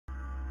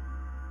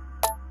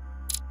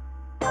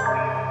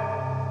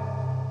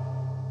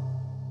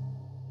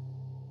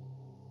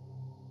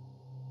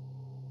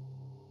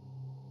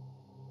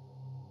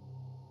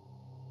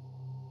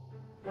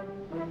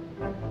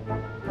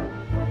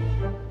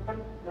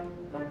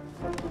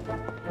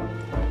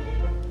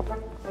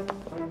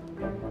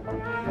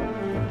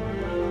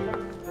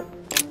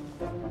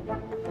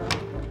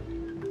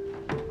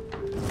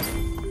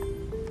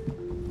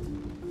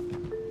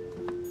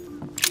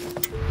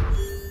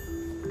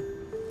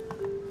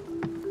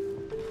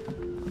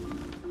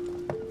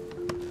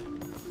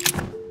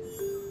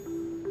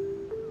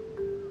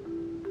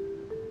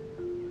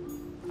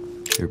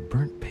There are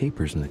burnt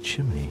papers in the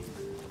chimney.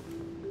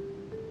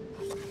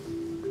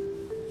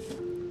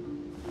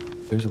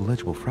 There's a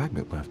legible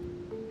fragment left.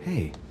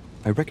 Hey,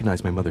 I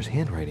recognize my mother's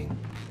handwriting.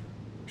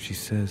 She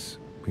says,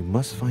 we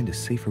must find a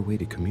safer way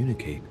to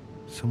communicate.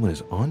 Someone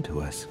is onto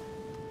us.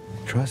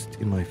 Trust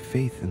in my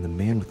faith in the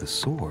man with the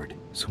sword.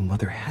 So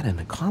Mother had an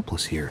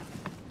accomplice here.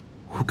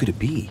 Who could it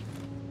be?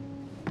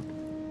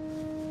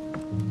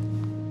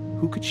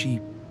 Who could she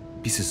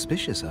be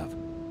suspicious of?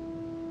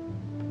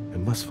 I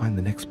must find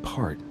the next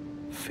part.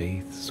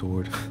 Faith,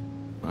 sword.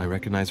 I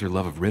recognize her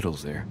love of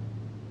riddles there.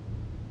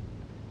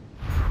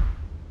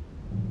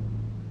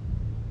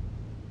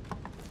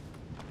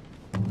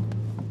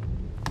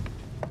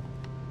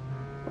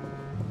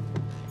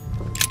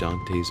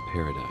 Dante's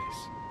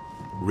Paradise.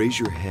 Raise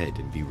your head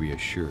and be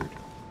reassured,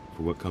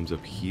 for what comes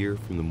up here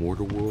from the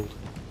mortal world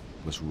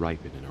must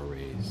ripen in our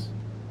rays.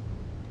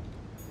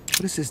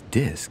 What is this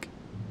disc?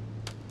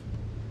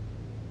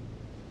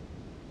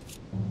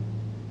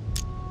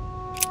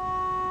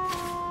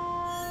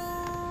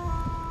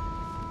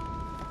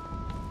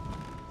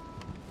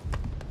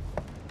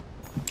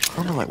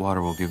 Carmelite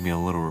water will give me a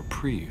little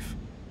reprieve.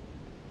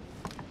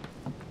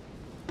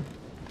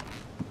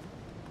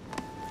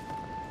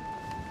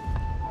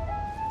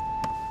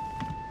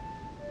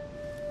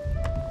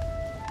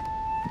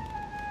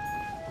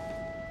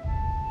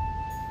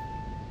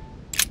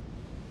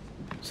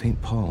 St.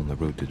 Paul on the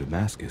Road to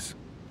Damascus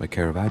by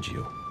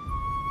Caravaggio.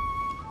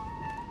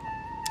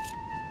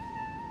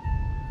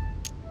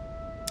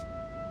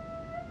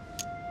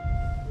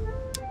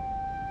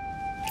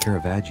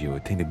 Caravaggio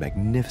attained a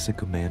magnificent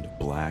command of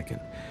black and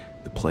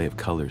the play of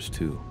colors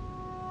too.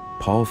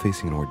 Paul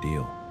facing an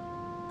ordeal,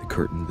 the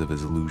curtains of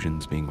his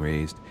illusions being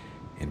raised,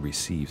 and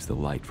receives the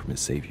light from his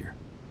Savior.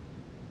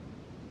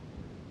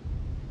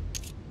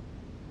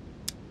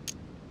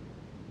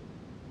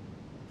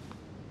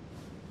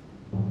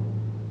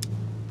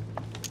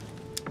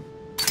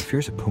 A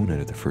fierce opponent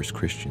of the first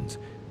Christians,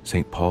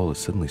 St. Paul is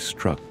suddenly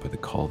struck by the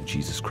call of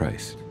Jesus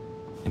Christ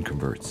and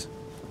converts.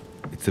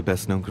 It's the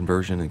best known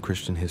conversion in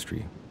Christian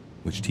history,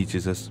 which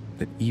teaches us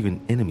that even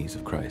enemies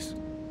of Christ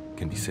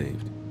can be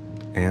saved,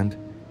 and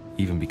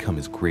even become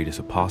his greatest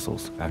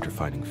apostles after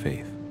finding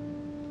faith.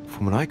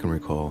 From what I can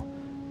recall,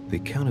 the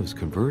account of his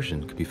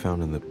conversion could be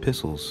found in the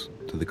epistles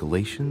to the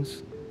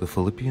Galatians, the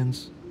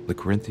Philippians, the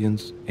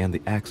Corinthians, and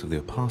the Acts of the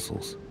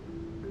Apostles.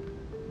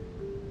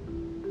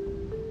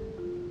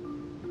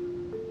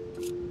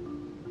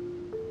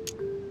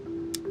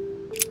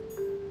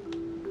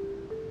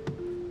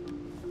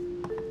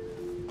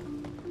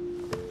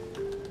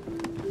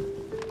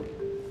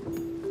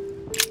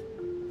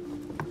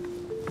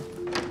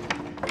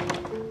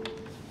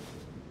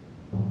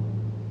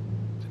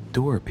 The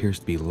door appears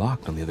to be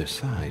locked on the other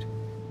side.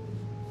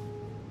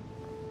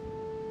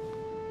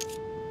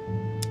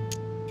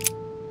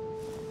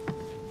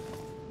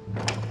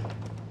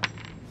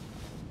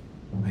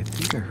 I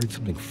think I heard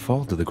something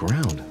fall to the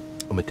ground.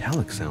 A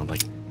metallic sound,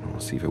 like, I'll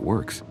see if it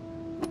works.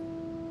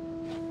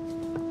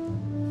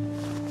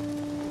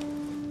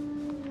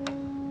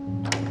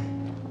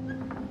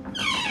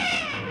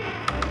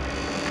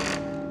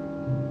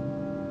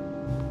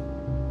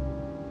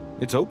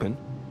 It's open.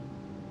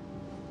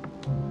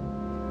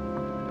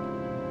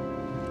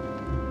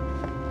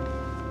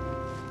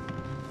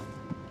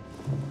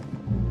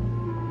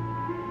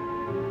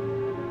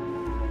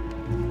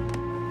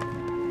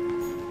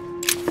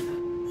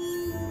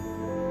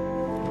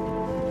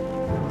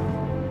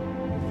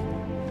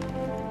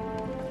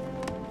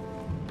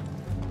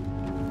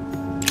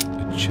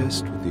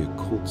 Chest with the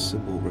occult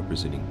symbol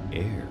representing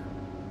air.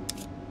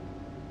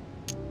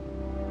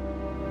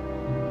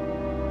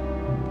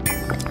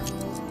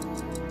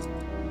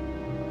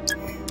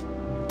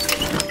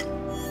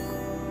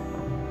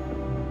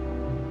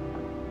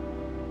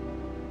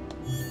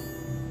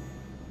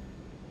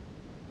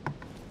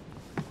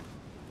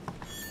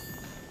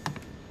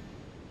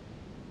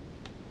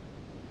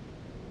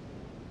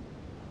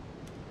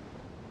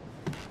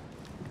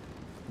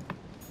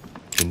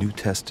 The New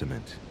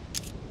Testament.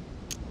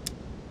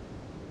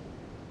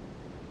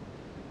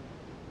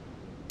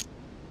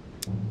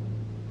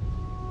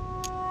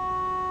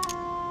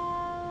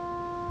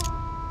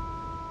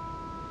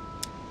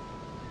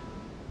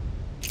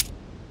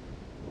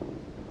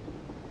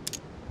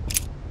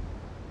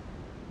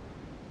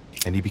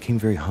 And he became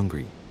very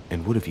hungry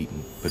and would have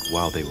eaten, but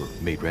while they were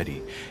made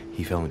ready,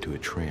 he fell into a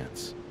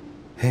trance.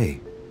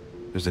 Hey,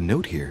 there's a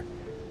note here.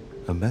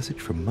 A message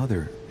from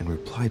Mother in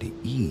reply to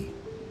E.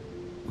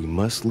 We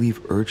must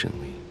leave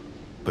urgently,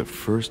 but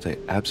first I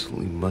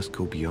absolutely must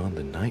go beyond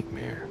the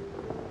nightmare.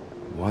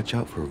 Watch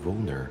out for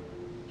Volner.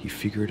 He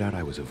figured out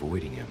I was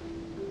avoiding him.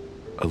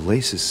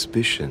 Allay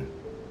suspicion.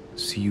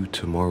 See you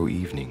tomorrow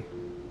evening.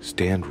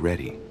 Stand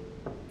ready.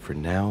 For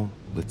now,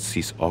 let's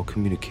cease all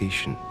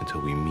communication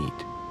until we meet.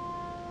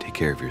 Take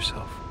care of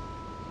yourself.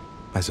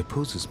 I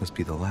suppose this must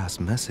be the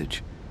last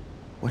message.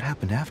 What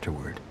happened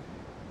afterward?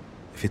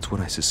 If it's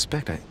what I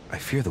suspect, I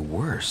fear the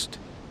worst.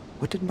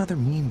 What did Mother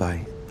mean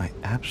by, I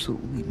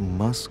absolutely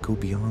must go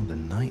beyond the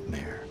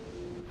nightmare?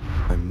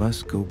 I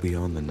must go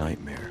beyond the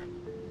nightmare.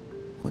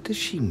 What does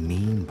she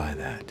mean by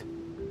that?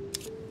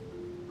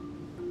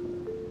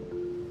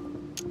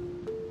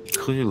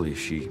 Clearly,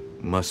 she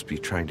must be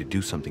trying to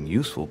do something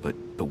useful, but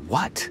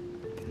what?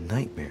 The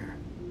nightmare.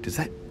 Does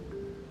that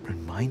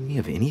remind me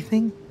of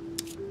anything?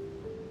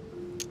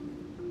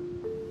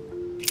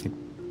 It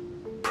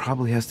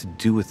probably has to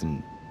do with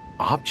an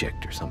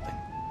object or something.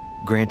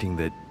 Granting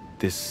that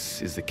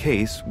this is the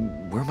case,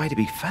 where am I to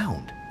be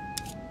found?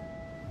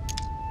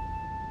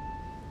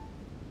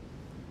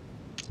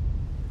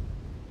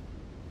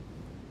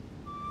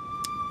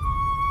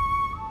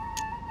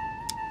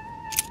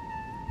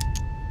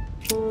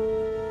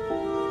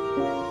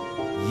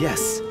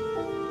 Yes,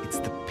 it's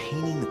the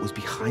painting that was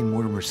behind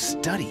Mortimer's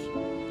study.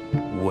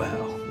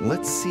 Well,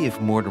 let's see if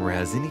Mortimer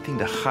has anything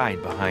to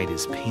hide behind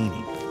his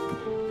painting.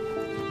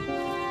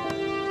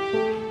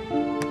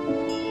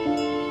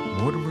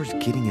 Mortimer's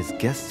getting his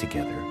guests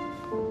together.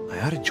 I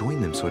ought to join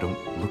them so I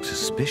don't look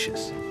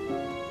suspicious.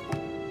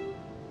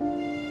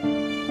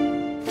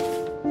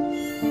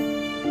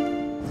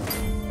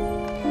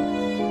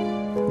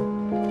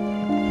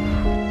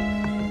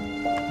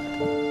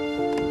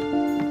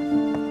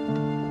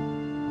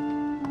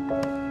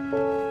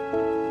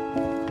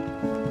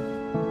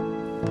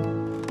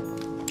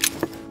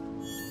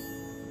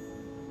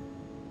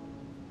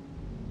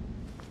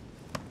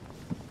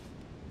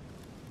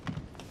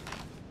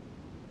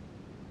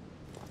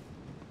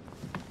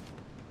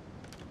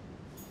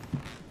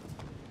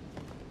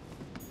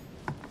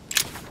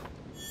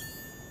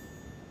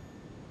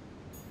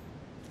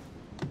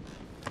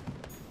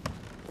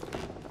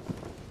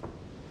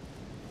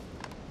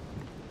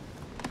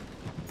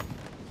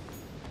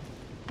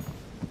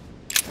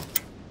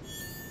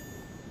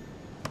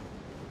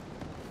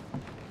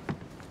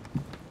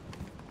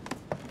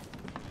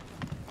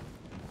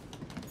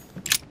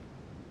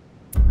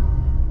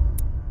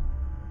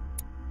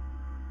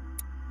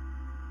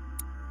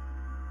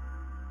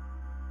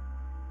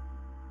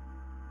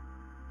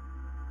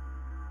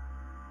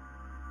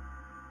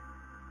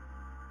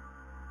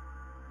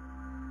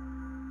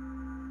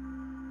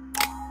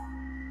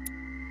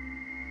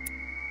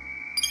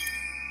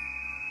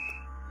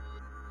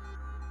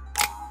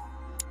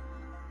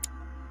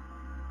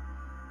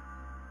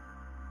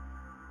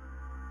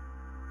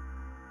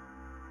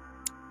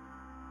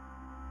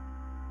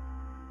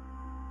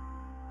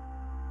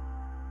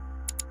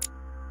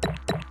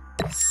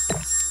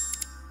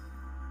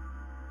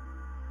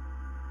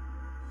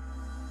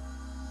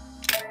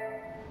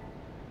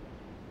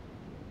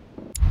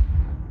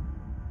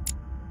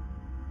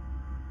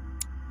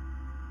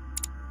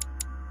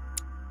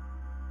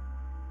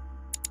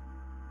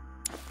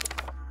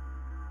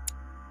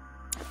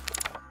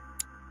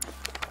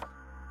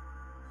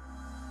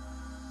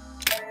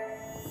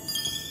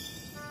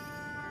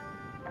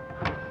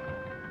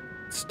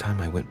 It's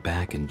time I went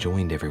back and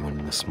joined everyone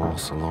in the small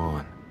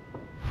salon.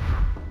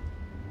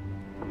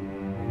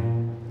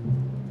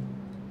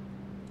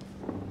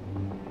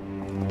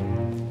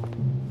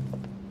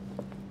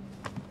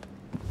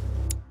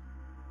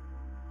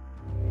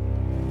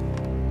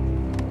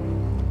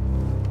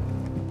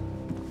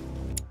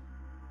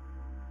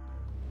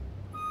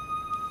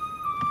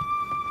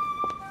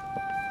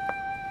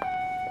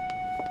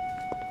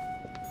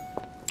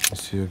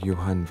 Monsieur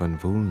Johann van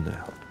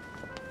Vulner.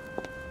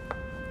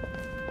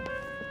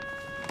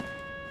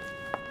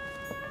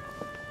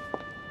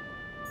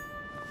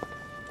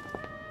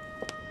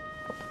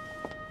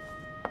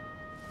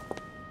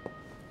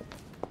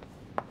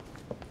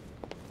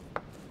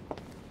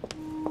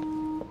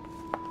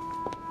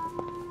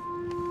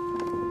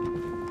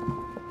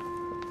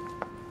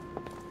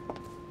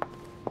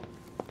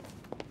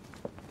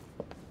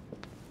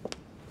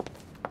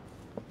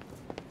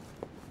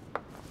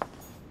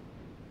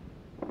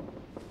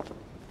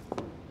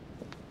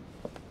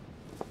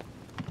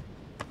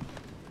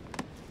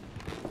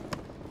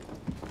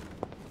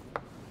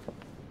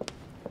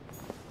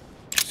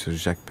 Monsieur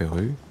Jacques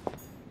Perru.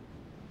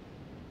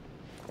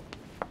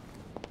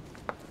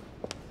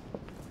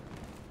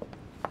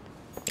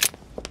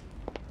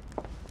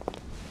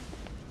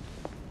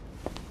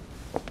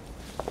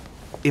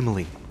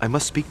 Emily, I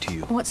must speak to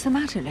you. What's the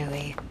matter,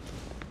 Louis?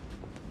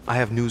 I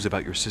have news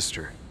about your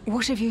sister.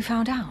 What have you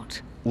found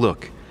out?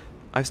 Look,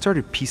 I've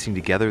started piecing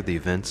together the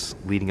events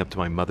leading up to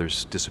my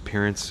mother's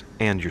disappearance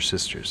and your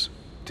sister's.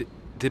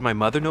 Did my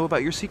mother know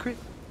about your secret?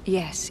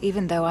 Yes,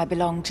 even though I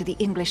belong to the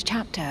English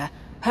chapter,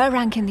 her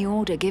rank in the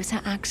Order gives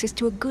her access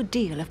to a good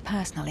deal of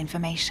personal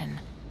information.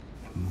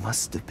 It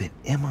must have been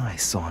Emma I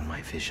saw in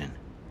my vision.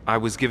 I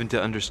was given to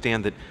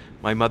understand that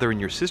my mother and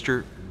your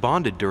sister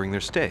bonded during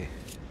their stay.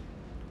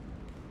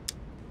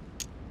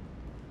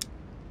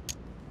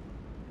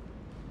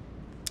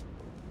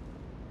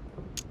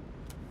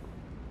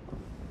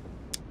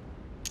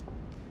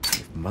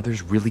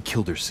 Mother's really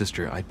killed her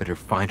sister, I'd better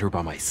find her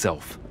by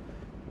myself.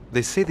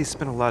 They say they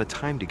spent a lot of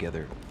time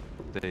together.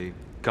 They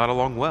got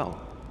along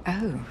well.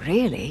 Oh,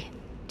 really?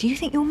 Do you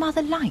think your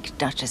mother liked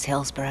Duchess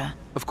Hillsborough?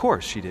 Of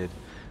course she did.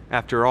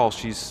 After all,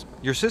 she's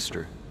your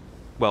sister.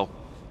 Well,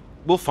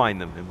 we'll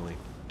find them, Emily.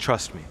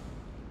 Trust me.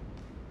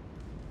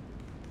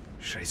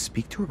 Should I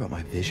speak to her about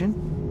my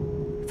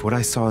vision? If what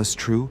I saw is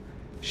true,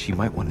 she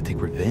might want to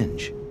take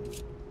revenge.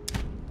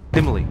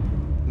 Emily,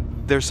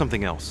 there's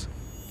something else.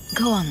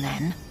 Go on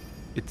then.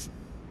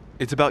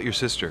 It's about your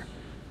sister.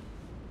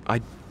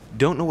 I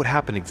don't know what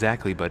happened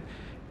exactly, but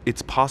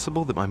it's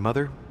possible that my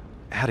mother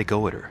had a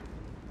go at her.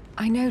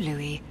 I know,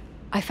 Louis.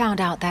 I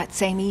found out that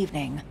same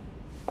evening.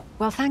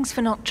 Well, thanks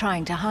for not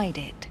trying to hide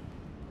it.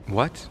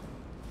 What?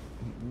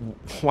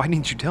 Why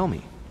didn't you tell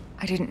me?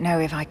 I didn't know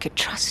if I could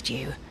trust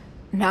you.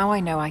 Now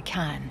I know I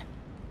can.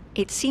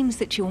 It seems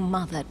that your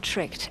mother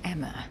tricked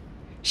Emma.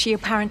 She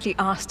apparently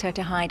asked her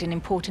to hide an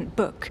important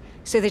book,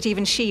 so that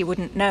even she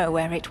wouldn't know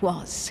where it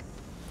was.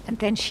 And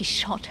then she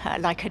shot her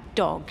like a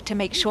dog to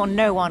make sure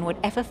no one would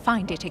ever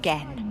find it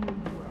again.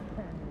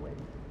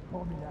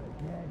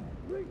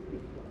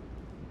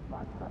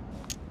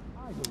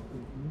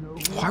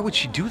 Why would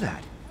she do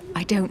that?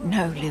 I don't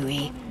know,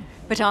 Louis.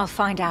 But I'll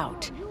find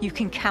out. You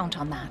can count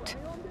on that.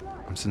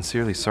 I'm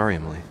sincerely sorry,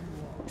 Emily.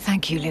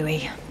 Thank you,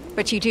 Louis.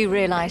 But you do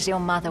realize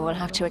your mother will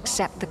have to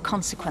accept the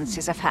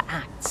consequences of her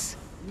acts.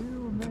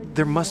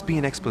 There must be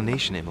an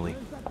explanation, Emily.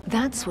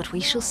 That's what we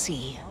shall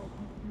see.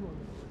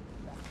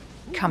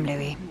 Come,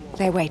 Louis.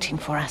 They're waiting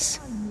for us.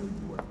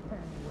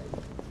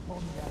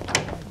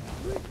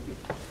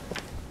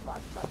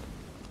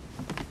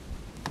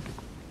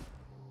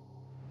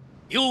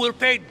 You will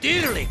pay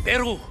dearly,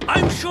 Peru.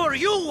 I'm sure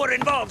you were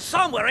involved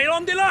somewhere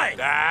along the line.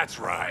 That's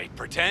right.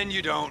 Pretend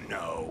you don't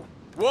know.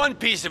 One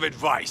piece of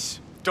advice.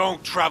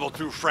 Don't travel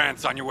through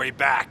France on your way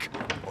back,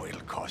 or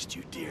it'll cost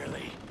you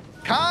dearly.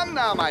 Calm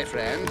now, my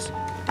friends.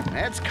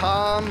 Let's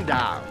calm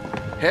down.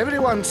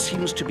 Everyone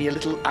seems to be a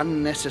little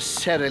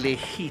unnecessarily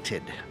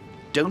heated.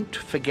 Don't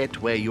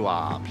forget where you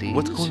are, please.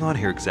 What's going on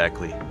here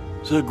exactly?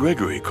 Sir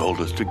Gregory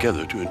called us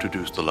together to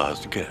introduce the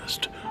last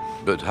guest.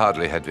 But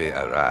hardly had we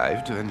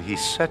arrived when he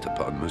set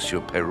upon Monsieur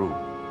Peru.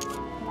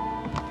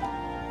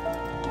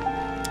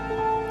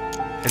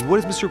 And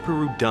what has Monsieur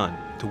Peru done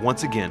to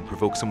once again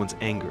provoke someone's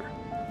anger?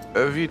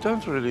 We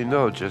don't really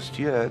know just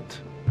yet.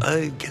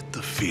 I get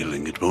the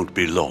feeling it won't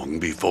be long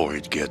before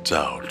it gets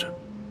out.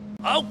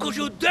 How could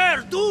you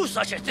dare do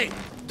such a thing?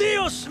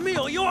 Dios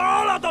mío, you are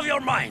all out of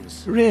your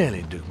minds!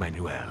 Really, Duke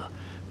Manuel?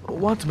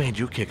 What made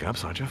you kick up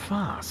such a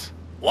fuss?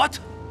 What?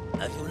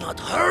 Have you not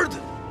heard?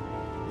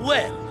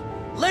 Well,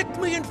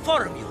 let me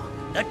inform you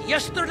that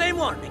yesterday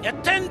morning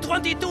at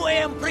 10:22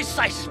 a.m.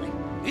 precisely,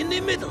 in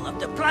the middle of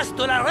the Place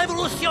de la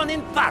Révolution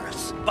in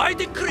Paris, by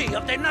decree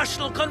of the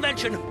National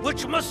Convention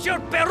which Monsieur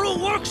Peru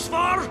works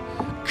for,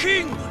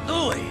 King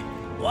Louis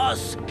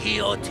was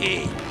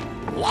guillotined.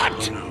 What?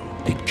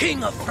 The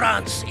King of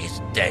France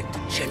is dead,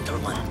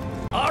 gentlemen.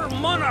 Our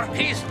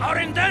monarchies are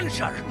in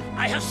danger.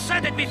 I have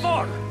said it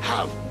before.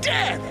 How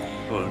dare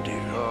they? Oh dear.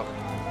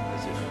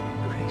 As if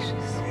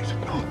gracious.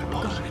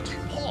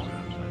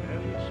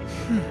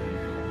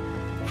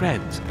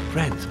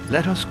 Friends,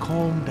 let us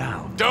calm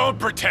down. Don't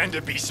pretend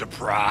to be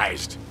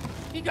surprised.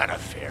 He got a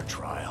fair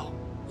trial.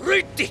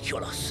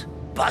 Ridiculous!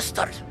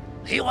 Bastard!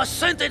 He was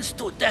sentenced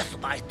to death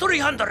by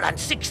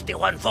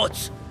 361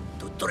 votes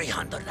to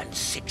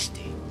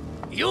 360.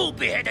 You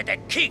beheaded a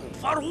king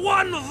for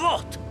one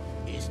vote!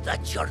 Is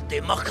that your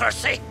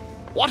democracy?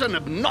 What an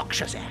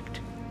obnoxious act.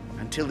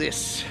 Until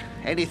this,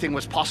 anything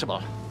was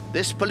possible.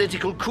 This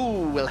political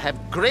coup will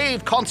have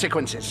grave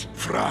consequences.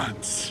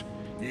 France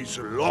is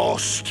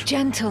lost.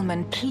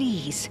 Gentlemen,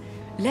 please.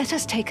 Let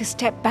us take a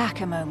step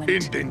back a moment.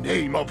 In the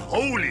name of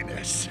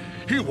holiness.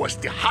 He was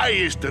the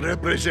highest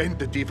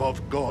representative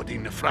of God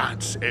in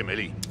France,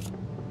 Emily.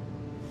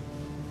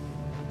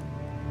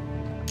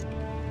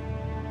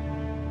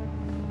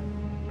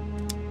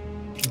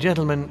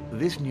 Gentlemen,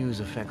 this news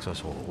affects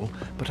us all,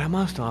 but I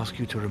must ask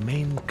you to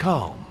remain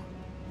calm.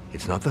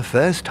 It's not the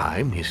first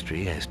time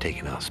history has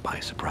taken us by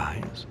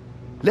surprise.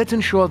 Let's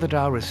ensure that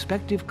our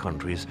respective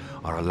countries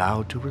are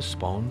allowed to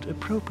respond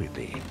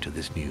appropriately to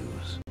this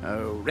news.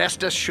 Oh,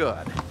 rest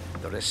assured,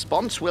 the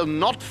response will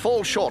not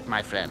fall short,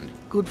 my friend.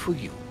 Good for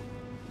you.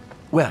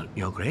 Well,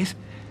 Your Grace,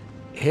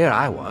 here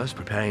I was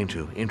preparing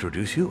to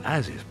introduce you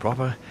as is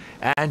proper,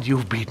 and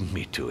you've beaten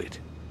me to it.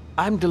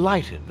 I'm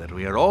delighted that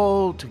we are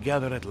all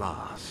together at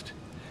last.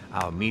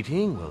 Our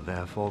meeting will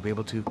therefore be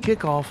able to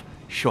kick off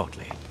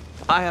shortly.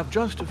 I have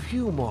just a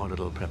few more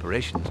little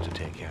preparations to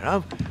take care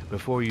of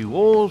before you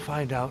all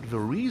find out the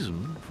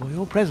reason for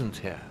your presence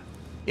here.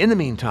 In the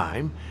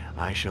meantime,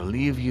 I shall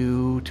leave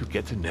you to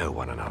get to know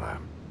one another.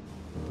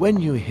 When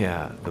you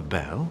hear the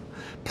bell,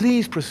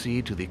 please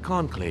proceed to the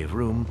conclave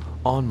room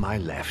on my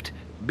left,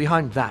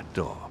 behind that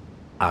door.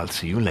 I'll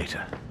see you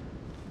later.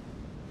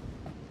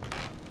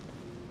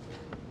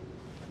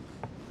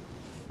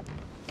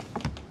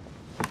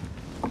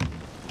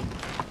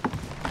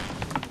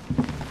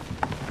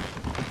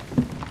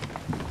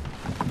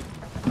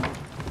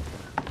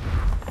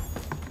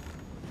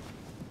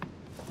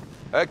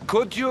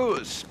 Could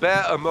you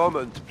spare a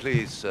moment,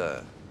 please,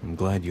 sir? I'm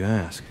glad you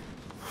asked.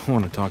 I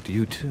want to talk to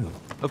you, too.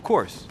 Of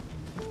course.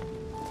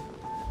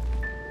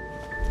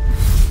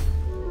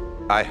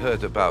 I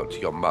heard about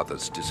your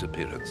mother's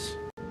disappearance.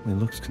 He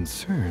looks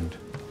concerned.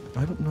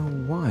 I don't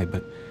know why,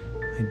 but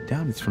I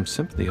doubt it's from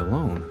sympathy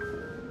alone.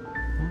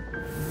 Well,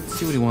 let's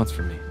see what he wants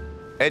from me.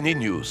 Any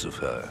news of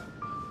her?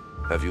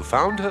 Have you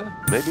found her,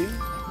 maybe?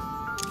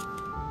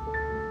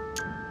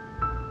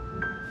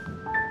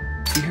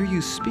 To hear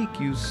you speak,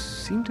 you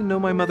seem to know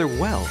my mother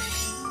well.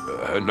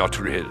 Not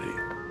really.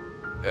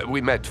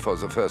 We met for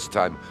the first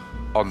time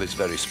on this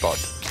very spot,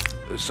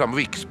 some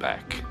weeks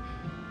back.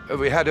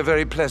 We had a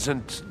very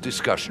pleasant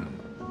discussion.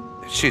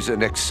 She's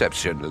an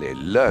exceptionally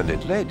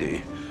learned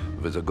lady,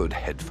 with a good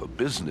head for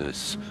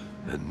business,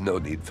 and no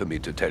need for me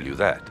to tell you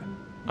that.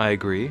 I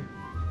agree.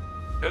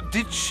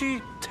 Did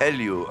she tell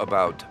you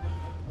about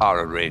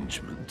our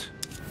arrangement?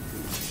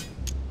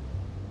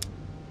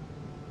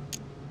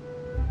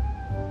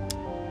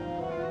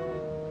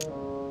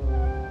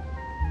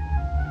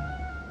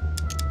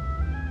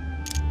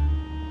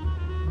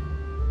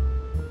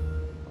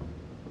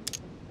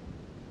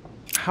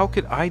 How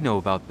could I know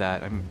about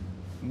that?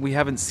 We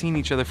haven't seen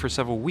each other for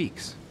several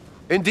weeks.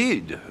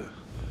 Indeed.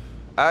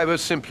 I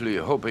was simply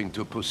hoping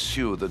to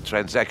pursue the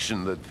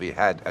transaction that we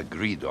had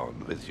agreed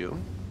on with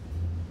you.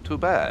 Too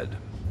bad.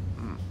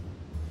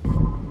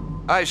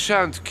 I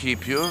shan't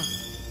keep you,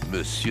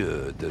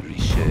 Monsieur de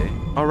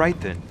Richet. All right,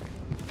 then.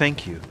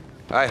 Thank you.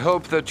 I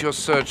hope that your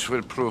search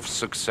will prove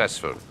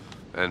successful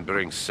and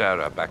bring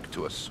Sarah back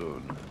to us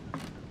soon.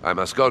 I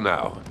must go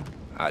now.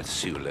 I'll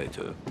see you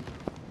later.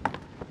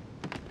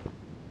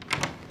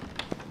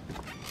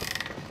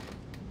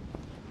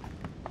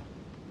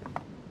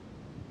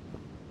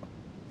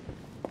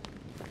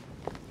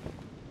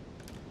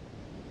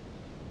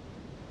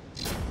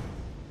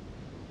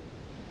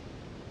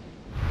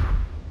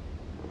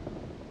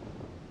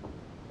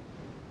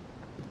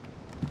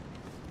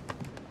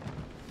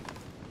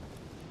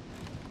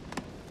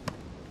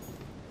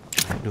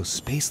 No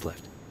space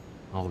left.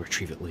 I'll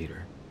retrieve it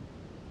later.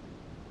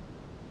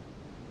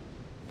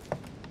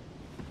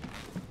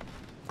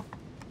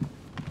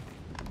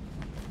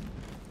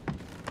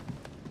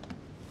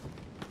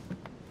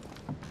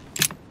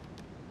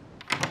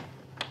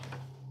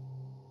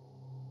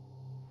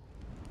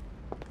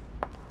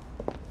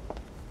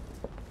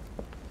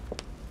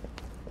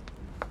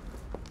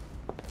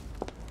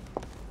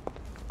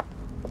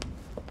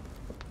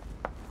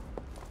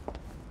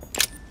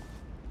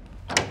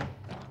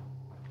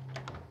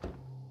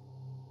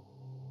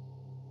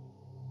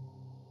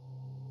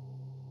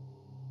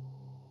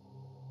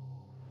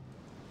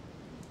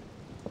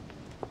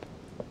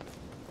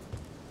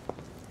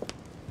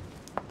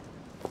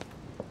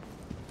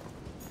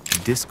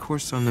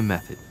 Discourse on the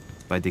Method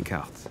by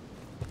Descartes.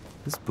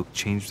 This book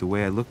changed the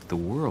way I looked at the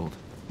world.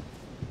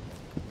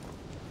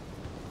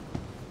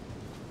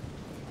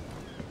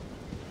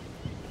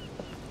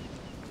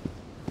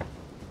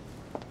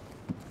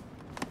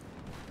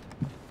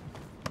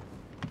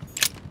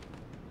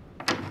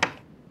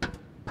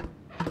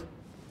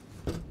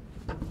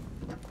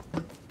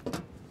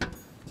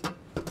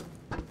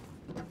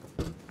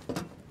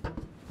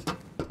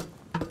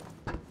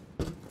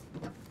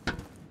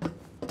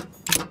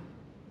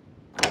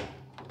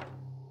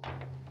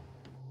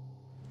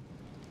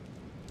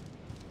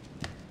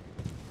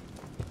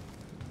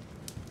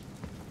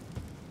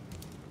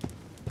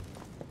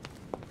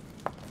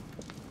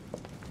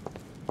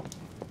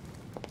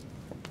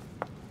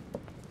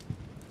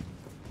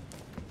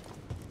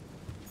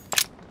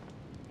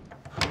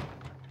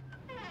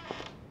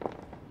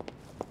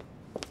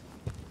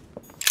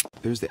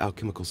 There's the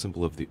alchemical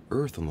symbol of the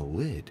earth on the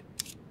lid.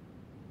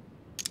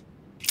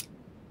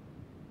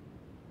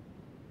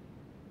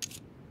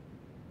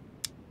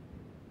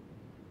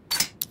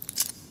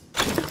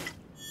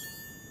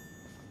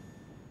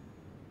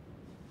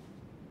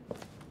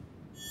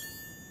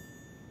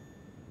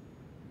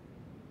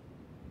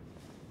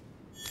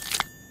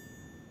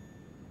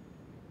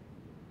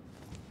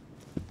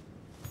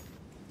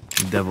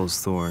 Devil's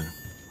Thorn.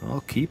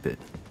 I'll keep it.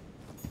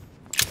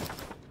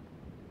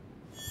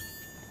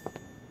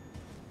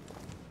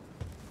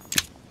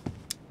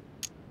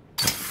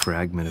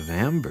 Fragment of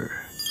amber.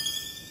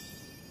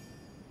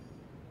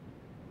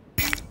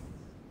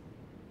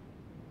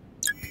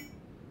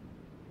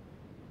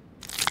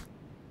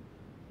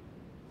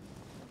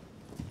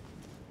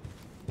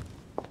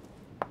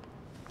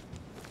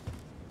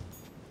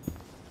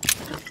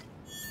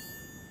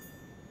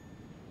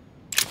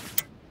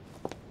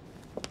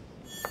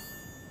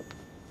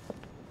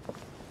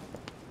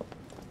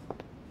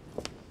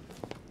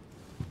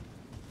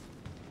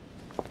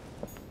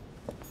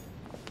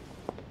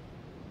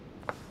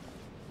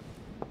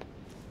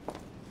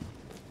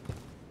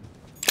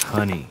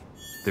 Honey,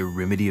 the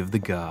remedy of the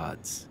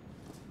gods.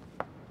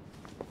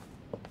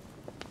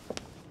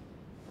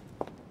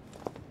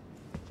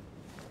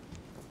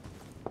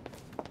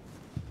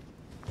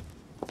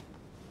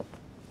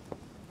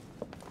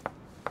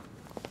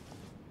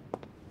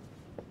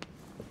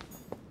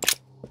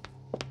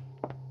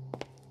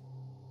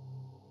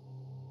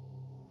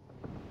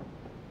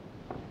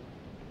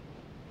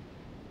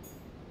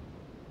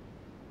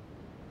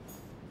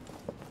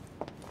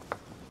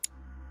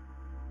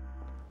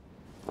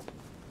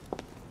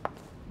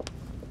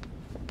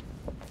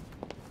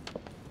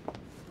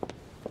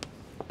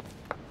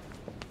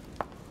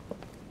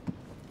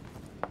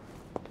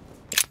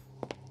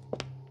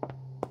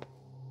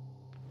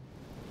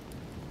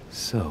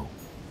 so,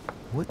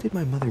 what did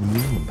my mother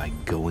mean by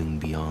going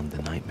beyond the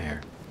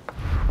nightmare?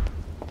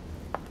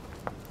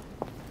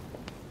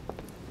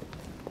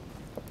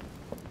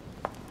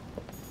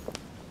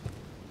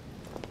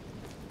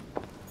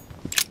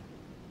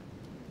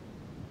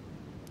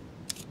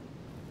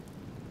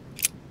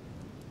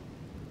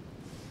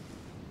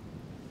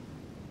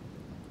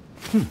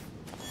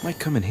 Might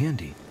come in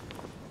handy.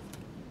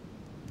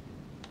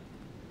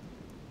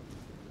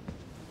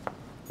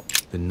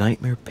 The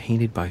nightmare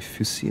painted by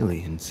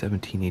Fuseli in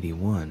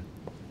 1781.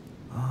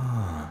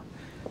 Ah,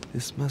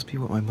 this must be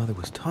what my mother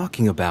was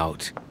talking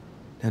about.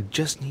 Now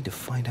just need to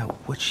find out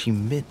what she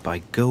meant by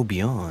go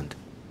beyond.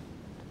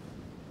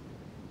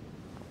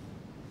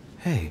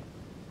 Hey,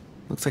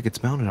 looks like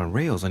it's mounted on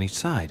rails on each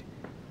side.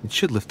 It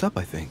should lift up,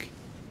 I think.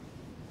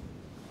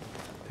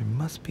 There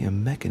must be a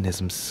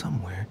mechanism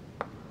somewhere.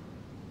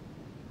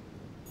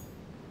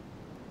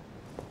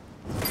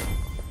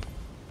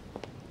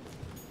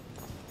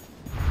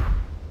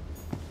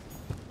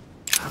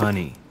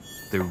 Honey,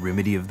 the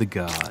remedy of the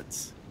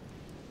gods.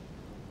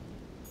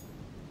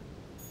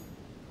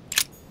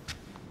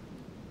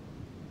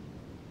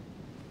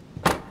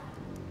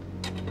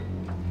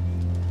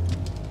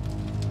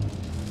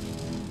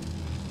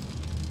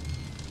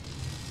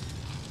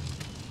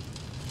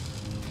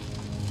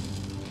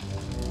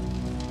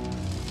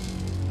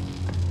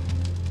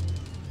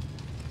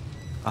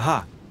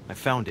 Aha, I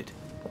found it.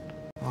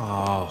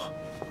 Oh,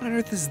 what on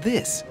earth is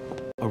this?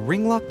 A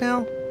ring lock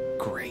now?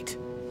 Great,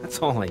 that's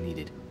all I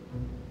needed.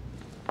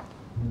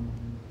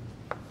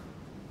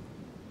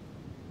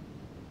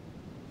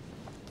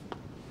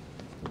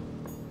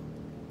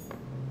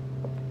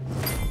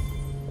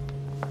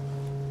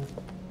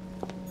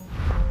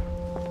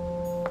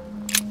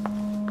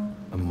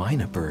 A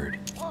myna bird.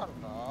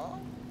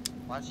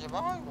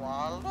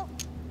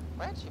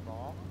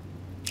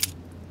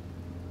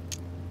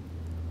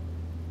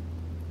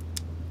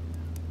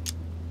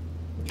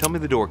 Tell me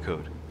the door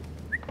code.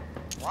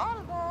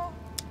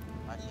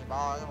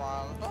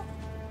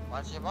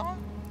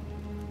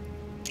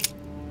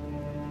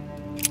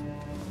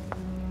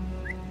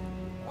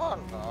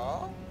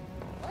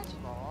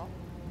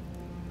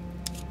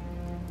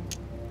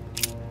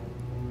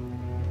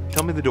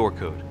 Tell me the door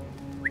code.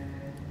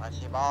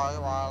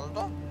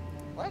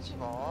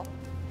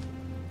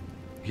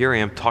 Here I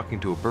am talking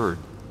to a bird.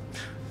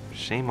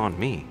 Shame on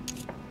me.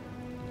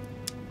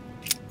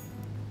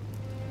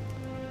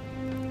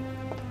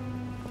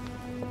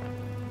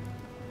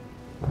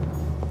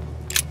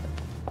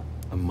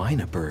 A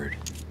myna bird.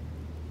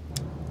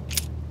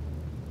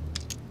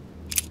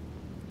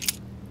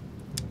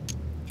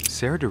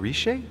 Sarah de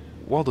Riche?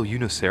 Waldo, you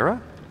know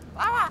Sarah?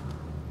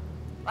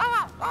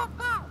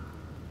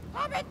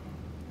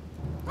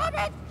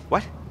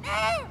 What?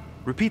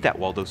 Repeat that,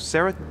 Waldo.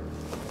 Sarah?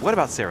 What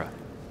about Sarah?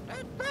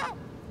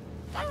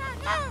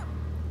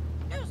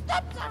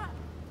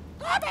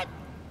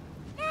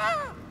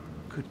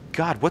 Good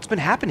God, what's been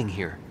happening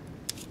here?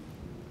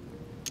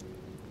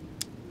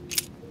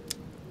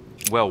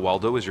 Well,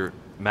 Waldo, is your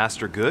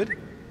master good?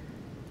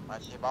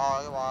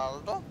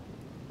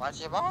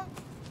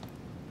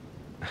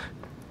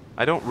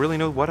 I don't really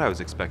know what I was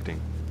expecting.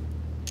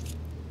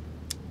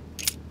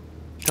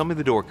 Tell me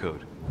the door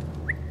code.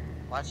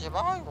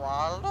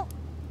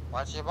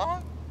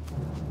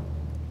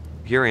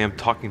 Here I am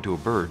talking to a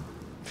bird.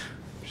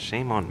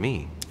 Shame on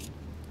me.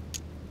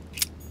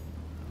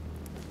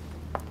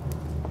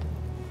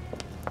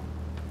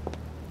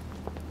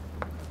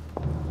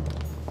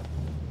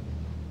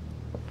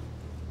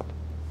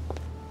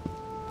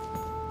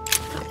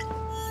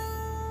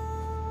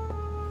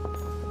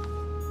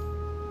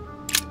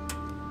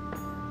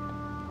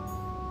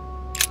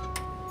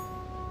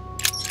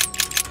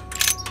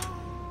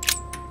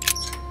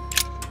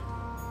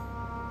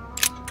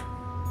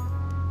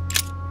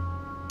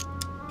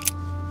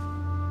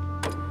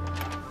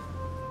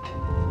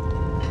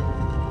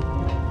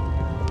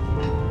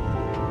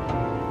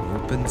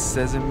 Open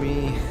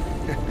sesame.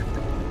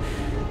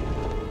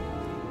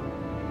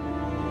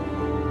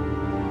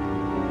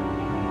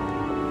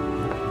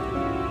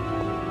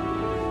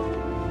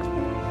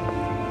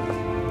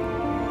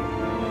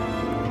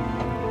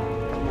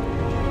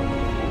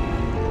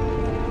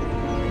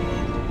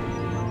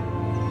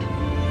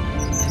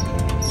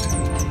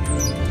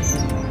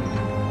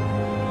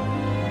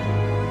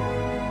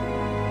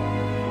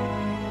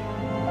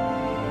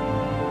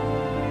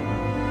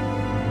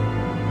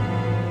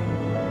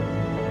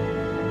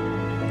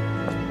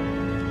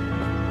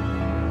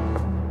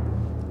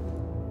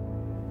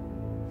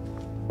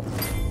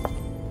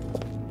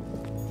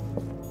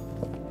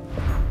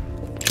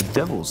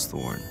 Devil's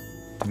thorn,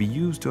 to be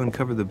used to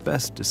uncover the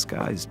best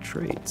disguised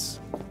traits.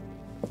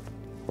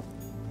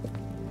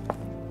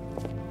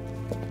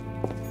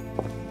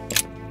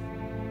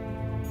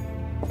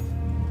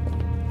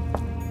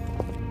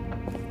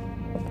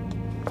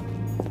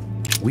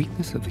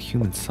 Weakness of the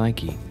Human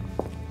Psyche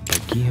by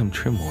Guillaume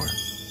Trimore.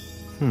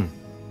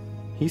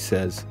 He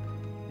says,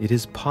 it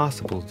is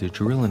possible to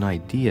drill an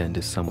idea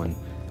into someone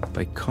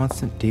by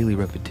constant daily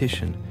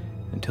repetition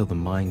until the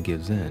mind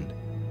gives in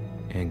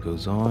and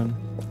goes on.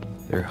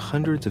 There are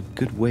hundreds of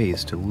good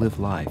ways to live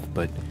life,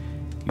 but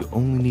you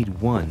only need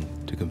one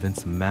to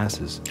convince the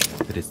masses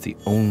that it's the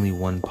only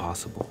one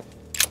possible.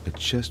 A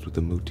chest with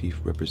a motif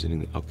representing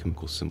the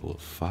alchemical symbol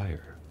of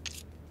fire.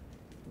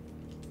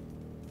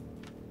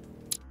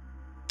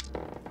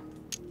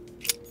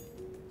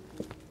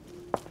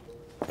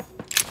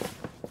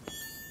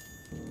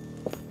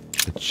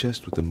 A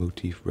chest with a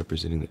motif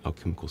representing the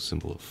alchemical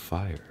symbol of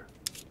fire.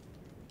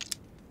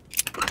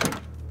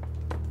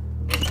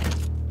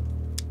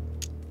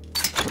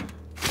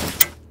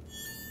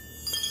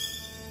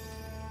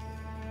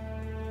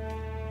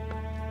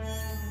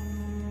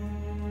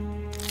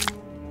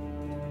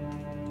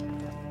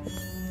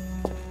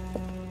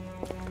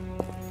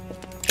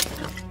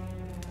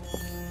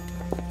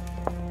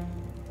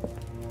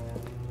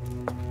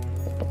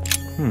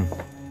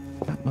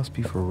 That must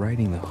be for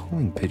writing the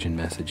homing pigeon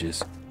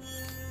messages.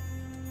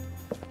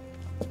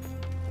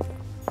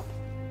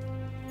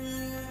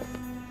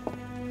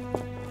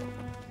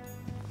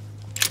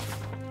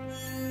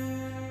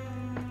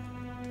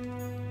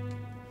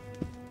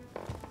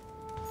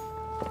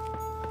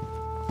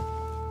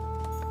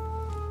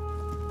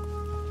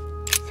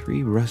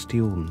 Three rusty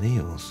old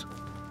nails.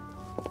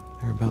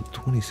 They're about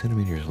 20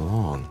 centimeters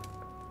long.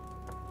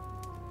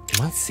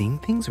 Am I seeing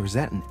things, or is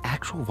that an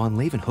actual von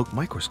Leeuwenhoek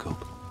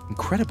microscope?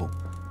 Incredible.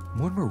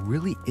 Mortimer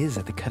really is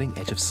at the cutting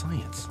edge of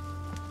science.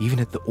 Even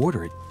at the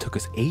Order, it took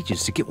us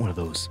ages to get one of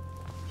those.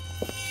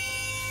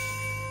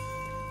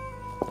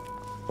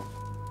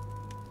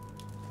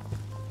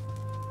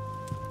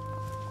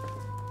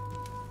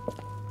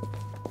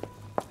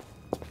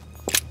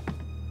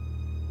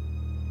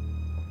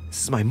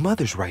 This is my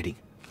mother's writing.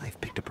 I've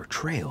picked up her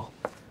trail.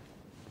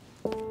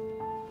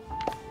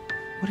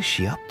 What is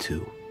she up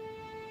to?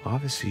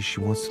 Obviously, she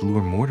wants to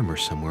lure Mortimer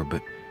somewhere,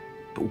 but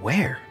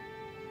where?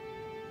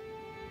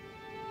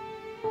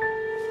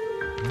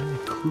 The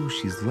only clue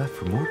she's left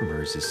for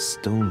Mortimer is his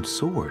stone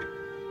sword.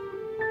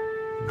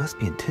 It must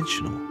be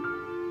intentional.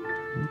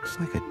 It looks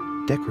like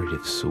a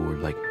decorative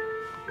sword, like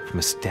from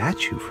a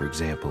statue, for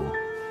example.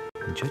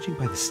 And judging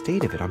by the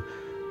state of it, I'm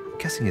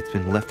guessing it's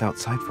been left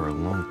outside for a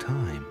long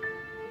time.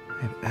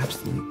 I have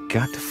absolutely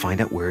got to find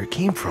out where it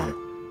came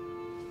from.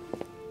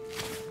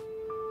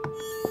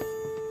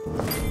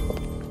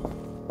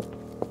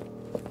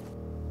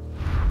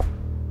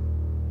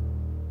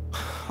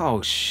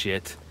 Oh,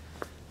 shit.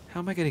 How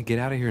am I gonna get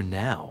out of here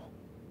now?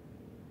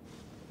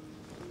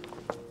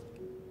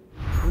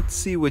 Let's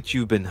see what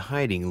you've been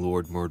hiding,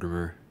 Lord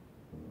Mortimer.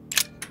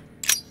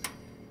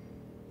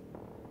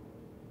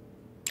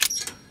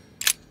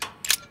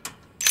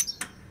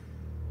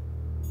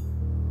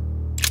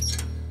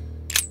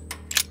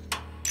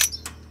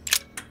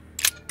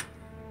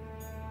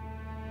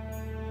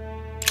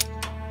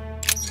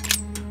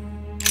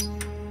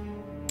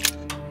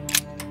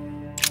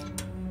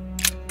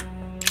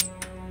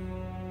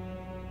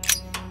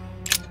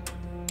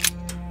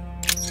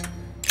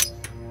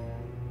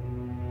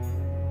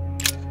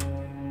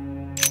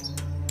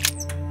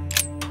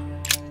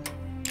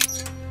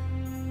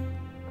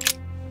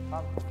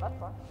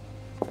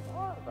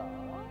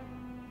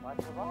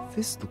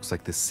 This looks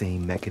like the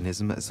same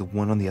mechanism as the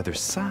one on the other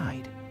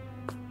side.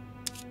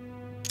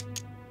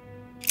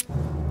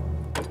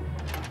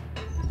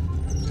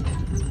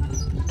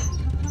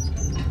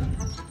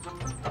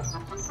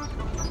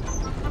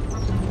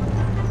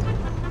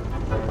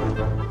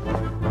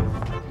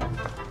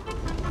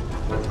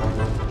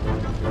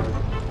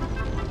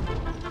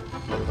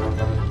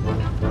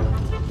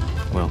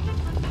 Well,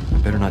 I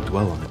better not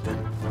dwell on it then.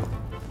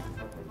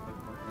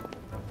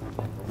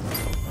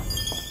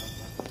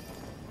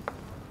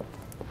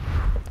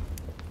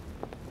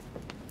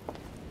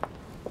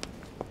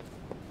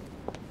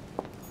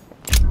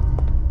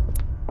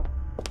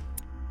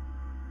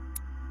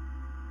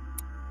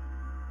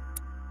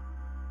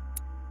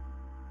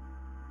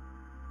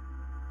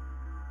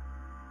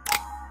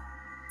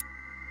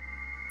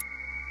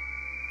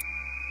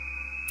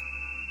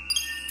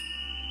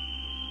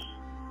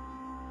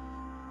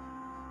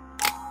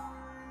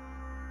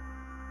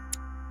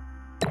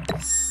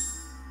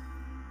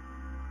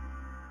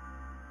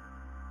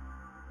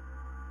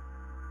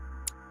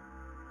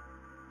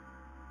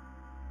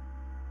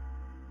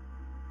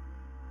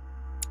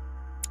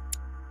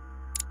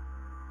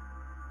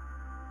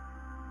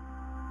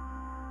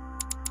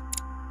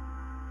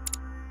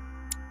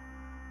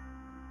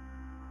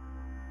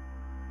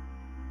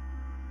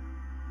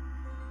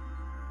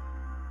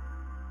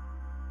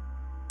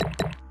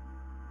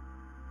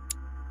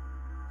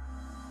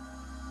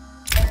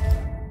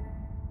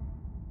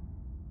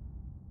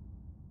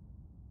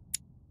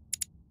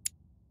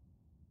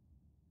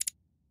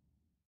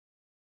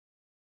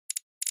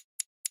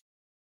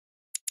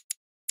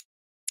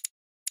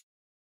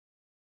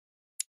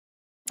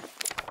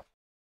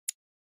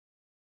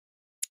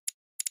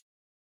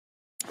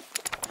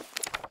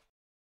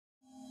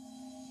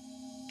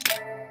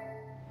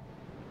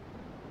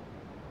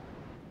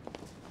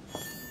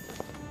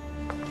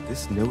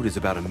 This note is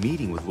about a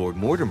meeting with Lord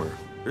Mortimer.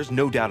 There's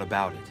no doubt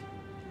about it.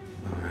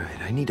 All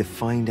right, I need to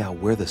find out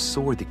where the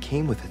sword that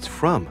came with it's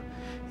from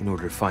in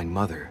order to find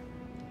Mother.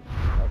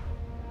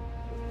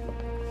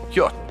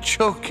 You're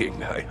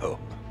joking, I hope.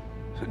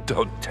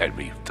 Don't tell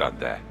me you've done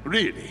that.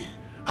 Really?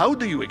 How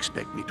do you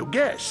expect me to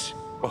guess?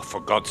 Oh,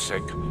 for God's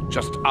sake,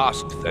 just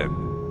ask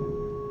them.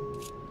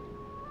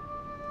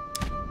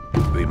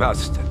 We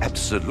must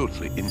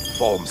absolutely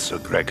inform Sir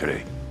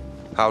Gregory.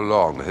 How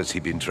long has he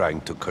been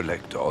trying to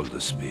collect all the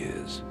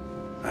spears?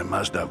 I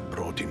must have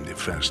brought him the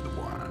first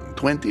one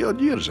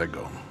 20-odd years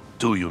ago.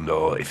 Do you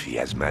know if he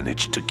has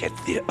managed to get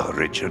the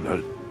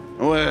original?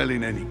 Well,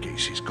 in any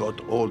case, he's got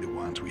all the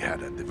ones we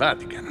had at the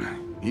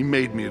Vatican. He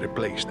made me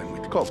replace them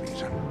with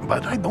copies.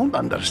 But I don't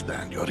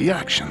understand your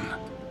reaction.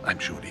 I'm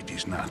sure it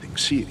is nothing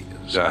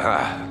serious.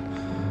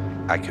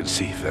 I can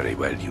see very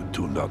well you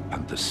do not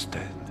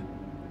understand.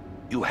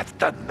 You have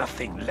done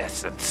nothing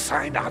less than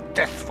sign our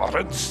death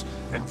warrants,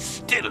 and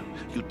still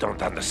you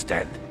don't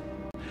understand.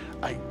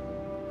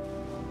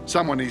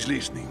 Someone is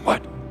listening.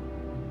 What?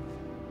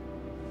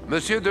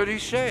 Monsieur de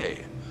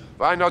Richet,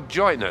 why not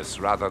join us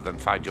rather than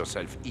find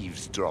yourself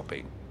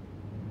eavesdropping?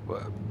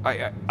 Well,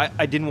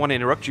 I didn't want to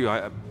interrupt you.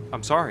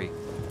 I'm sorry.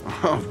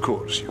 Of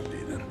course you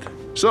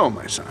didn't. So,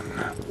 my son,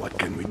 what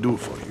can we do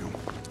for you?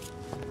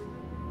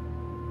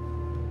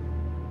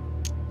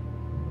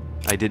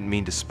 I didn't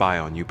mean to spy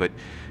on you, but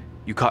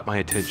you caught my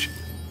attention.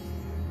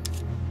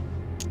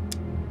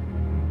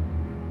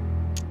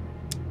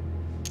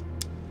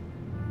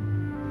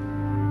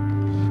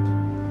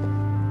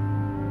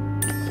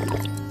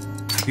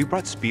 Have you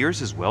brought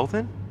spears as well,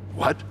 then?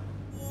 What?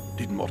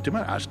 Did Mortimer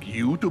ask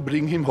you to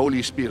bring him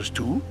holy spears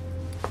too?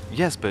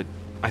 Yes, but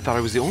I thought I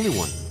was the only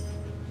one.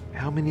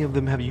 How many of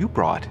them have you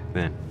brought,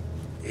 then?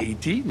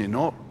 18 in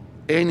all.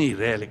 Any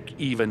relic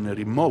even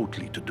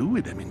remotely to do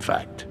with them, in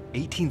fact.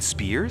 18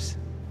 spears?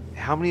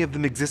 How many of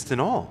them exist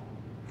in all?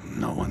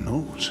 No one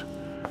knows.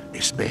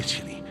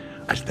 Especially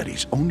as there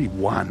is only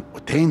one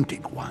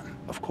authentic one,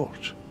 of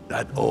course.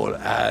 That all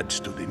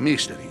adds to the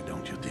mystery,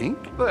 don't you think?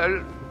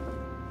 Well,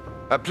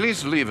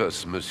 please leave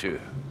us, monsieur.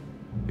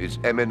 His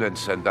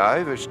Eminence and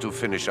I wish to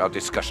finish our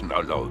discussion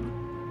alone.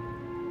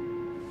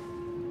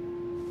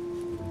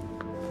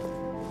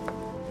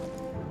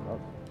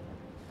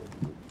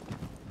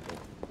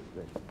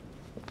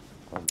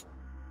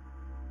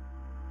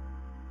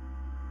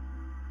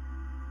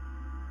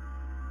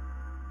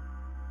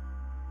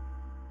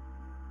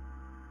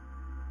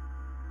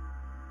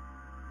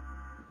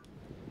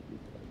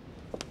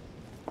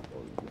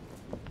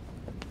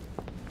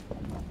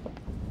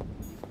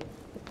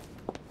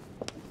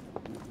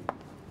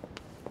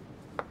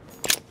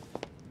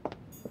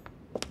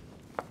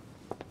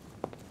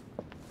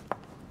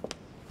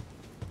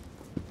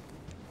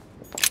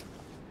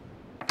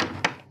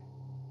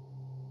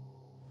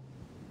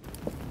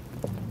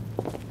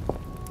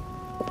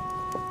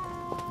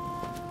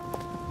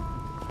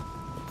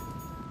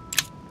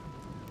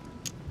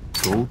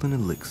 Golden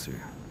elixir.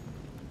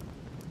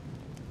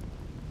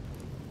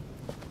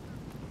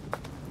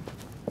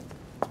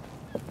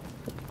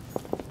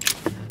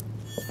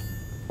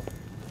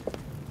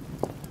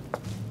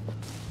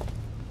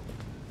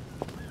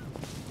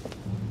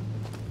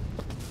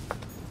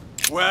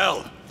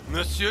 Well,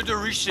 Monsieur de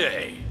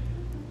Richet,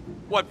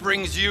 what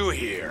brings you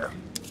here?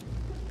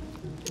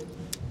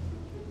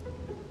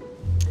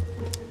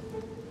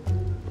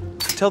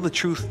 To tell the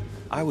truth,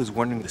 I was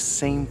wondering the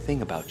same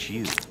thing about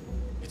you.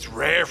 It's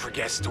rare for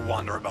guests to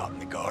wander about in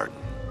the garden.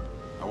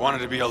 I wanted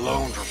to be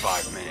alone for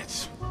 5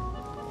 minutes.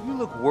 You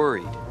look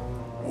worried.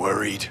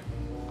 Worried?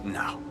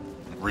 No.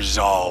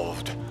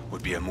 Resolved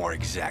would be a more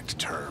exact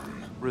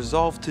term.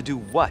 Resolved to do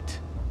what?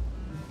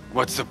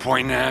 What's the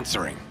point in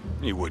answering?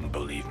 You wouldn't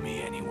believe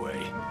me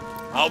anyway.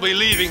 I'll be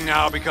leaving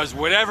now because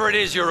whatever it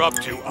is you're up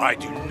to, I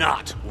do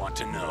not want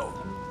to know.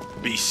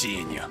 Be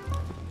seeing you.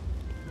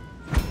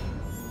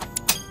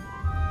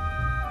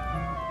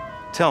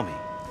 Tell me,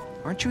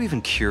 aren't you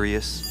even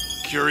curious?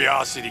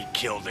 Curiosity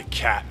killed a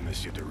cat,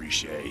 Monsieur de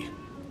Richet.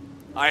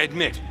 I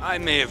admit, I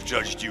may have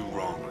judged you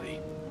wrongly.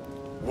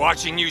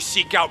 Watching you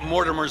seek out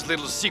Mortimer's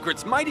little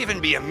secrets might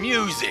even be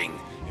amusing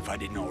if I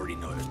didn't already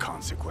know the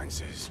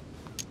consequences.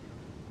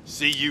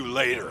 See you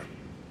later.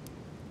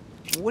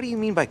 What do you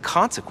mean by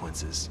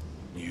consequences?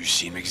 You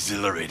seem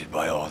exhilarated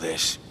by all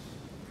this.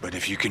 But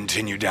if you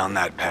continue down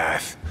that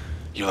path,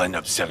 you'll end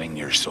up selling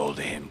your soul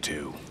to him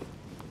too.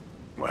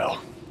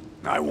 Well,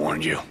 I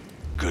warned you.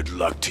 Good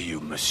luck to you,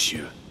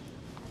 monsieur.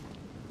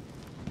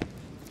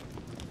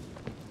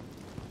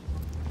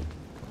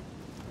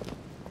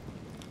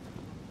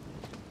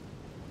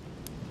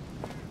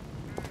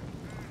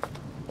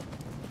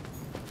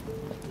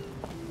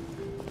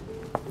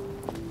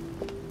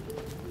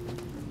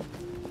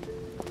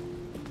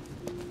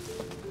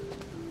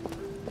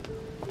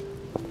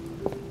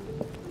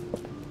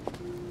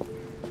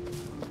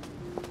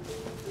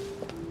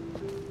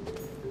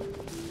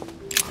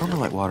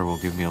 Carmelite water will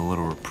give me a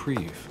little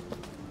reprieve.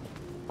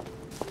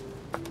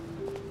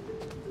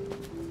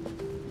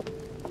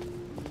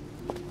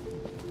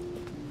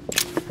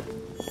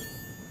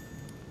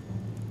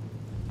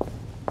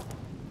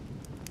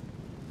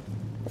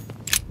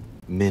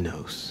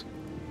 Minos,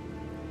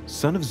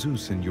 son of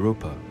Zeus and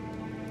Europa.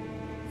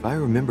 If I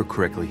remember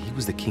correctly, he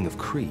was the king of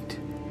Crete.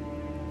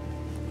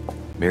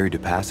 Married to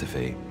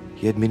Pasiphae,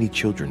 he had many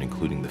children,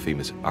 including the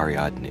famous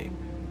Ariadne,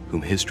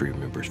 whom history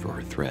remembers for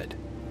her thread.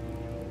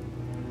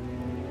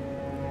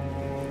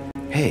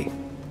 Hey,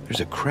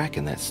 there's a crack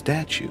in that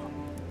statue.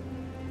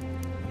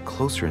 On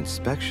closer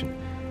inspection,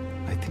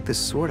 I think the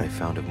sword I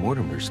found at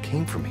Mortimer's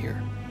came from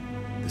here.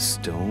 The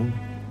stone,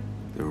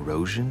 the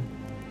erosion.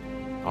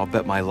 I'll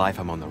bet my life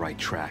I'm on the right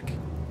track.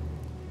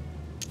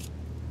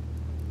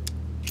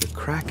 The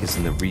crack is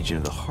in the region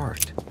of the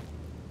heart.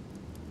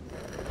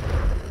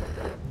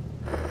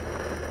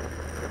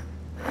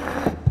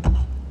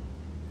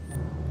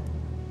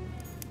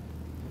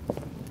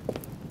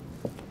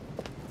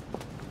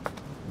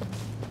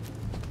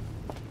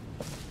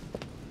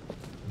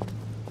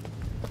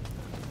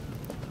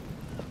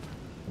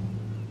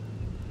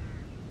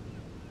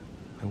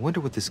 I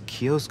wonder what this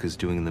kiosk is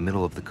doing in the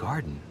middle of the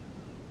garden.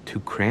 Too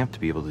cramped to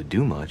be able to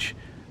do much.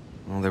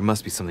 Well, there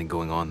must be something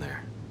going on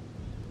there.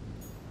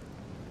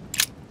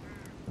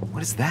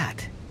 What is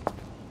that?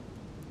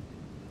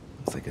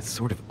 Looks like a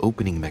sort of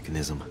opening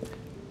mechanism.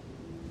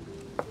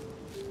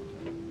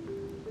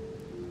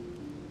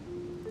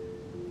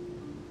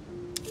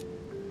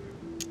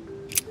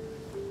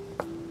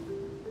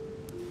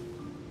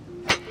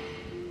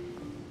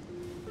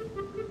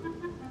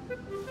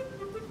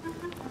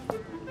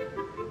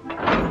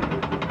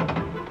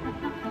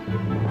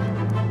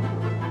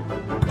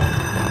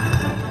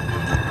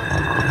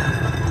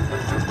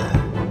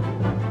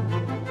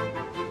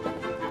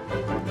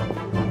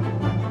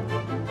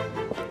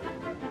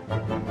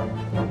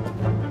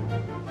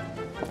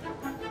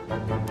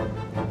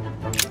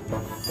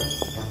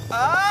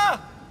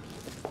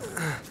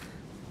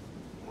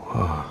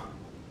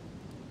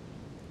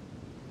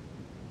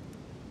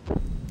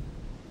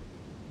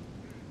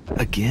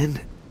 Again?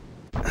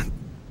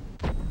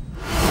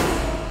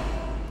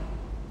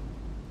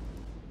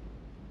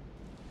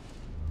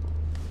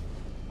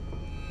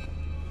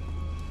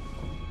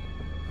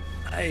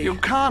 You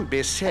can't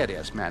be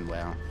serious,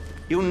 Manuel.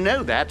 You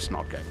know that's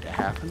not going to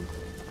happen.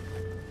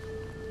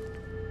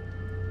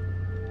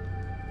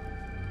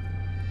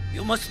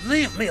 You must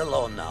leave me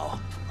alone now.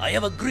 I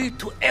have agreed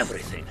to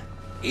everything.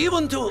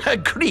 Even to...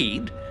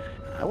 Agreed?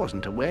 I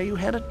wasn't aware you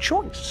had a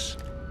choice.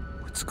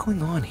 What's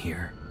going on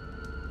here?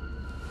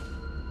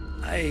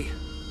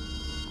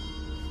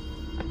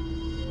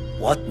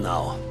 What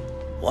now?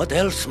 What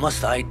else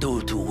must I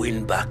do to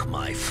win back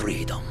my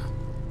freedom?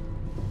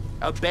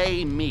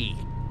 Obey me.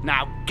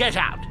 Now get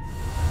out!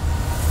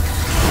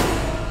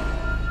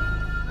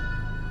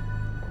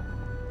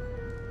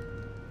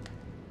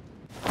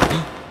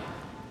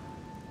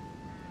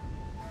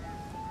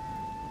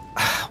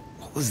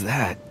 What was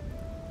that?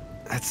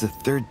 That's the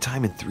third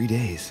time in 3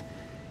 days.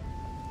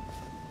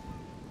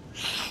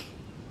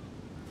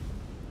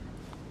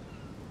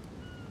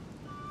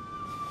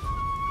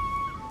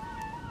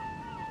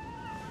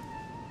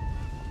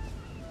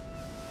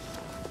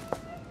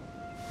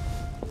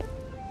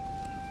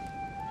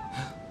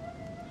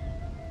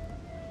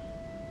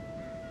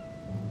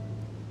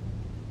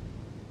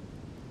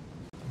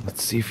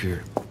 Let's see if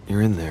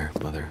you're in there,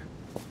 Mother.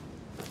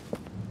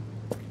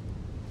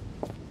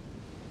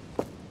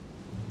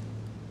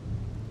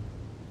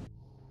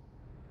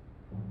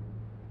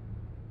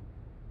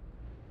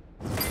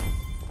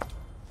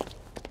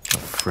 A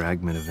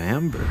fragment of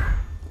amber.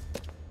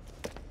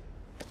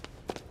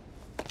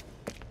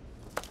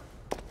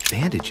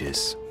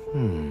 Bandages.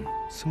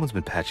 Someone's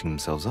been patching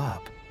themselves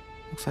up.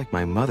 Looks like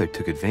my mother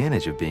took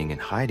advantage of being in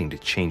hiding to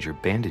change her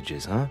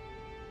bandages, huh?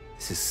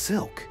 This is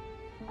silk.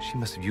 She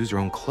must have used her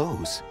own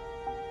clothes.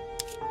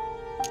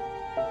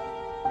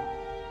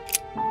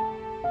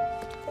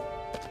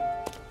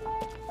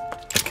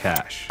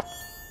 Cash.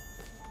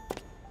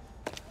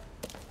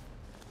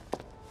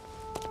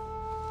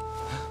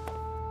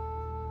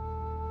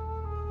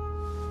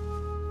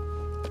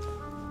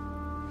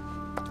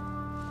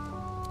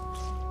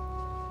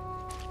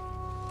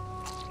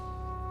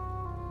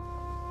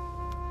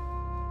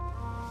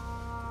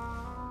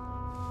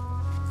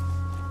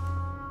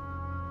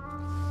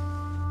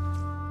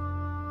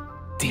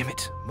 Damn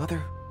it,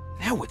 Mother.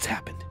 Now what's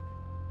happened?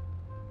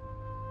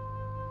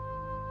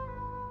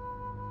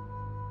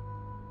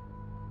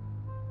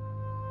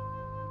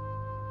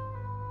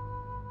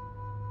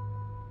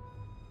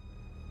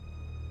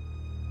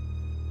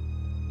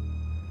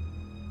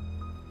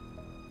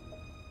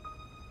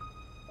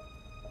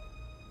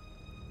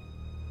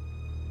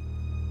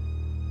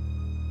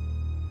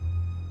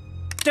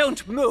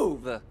 Don't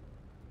move!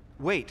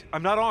 Wait,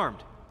 I'm not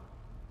armed.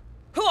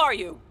 Who are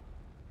you?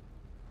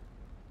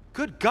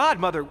 Good God,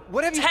 Mother,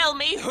 what have you— Tell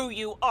me who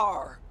you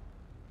are!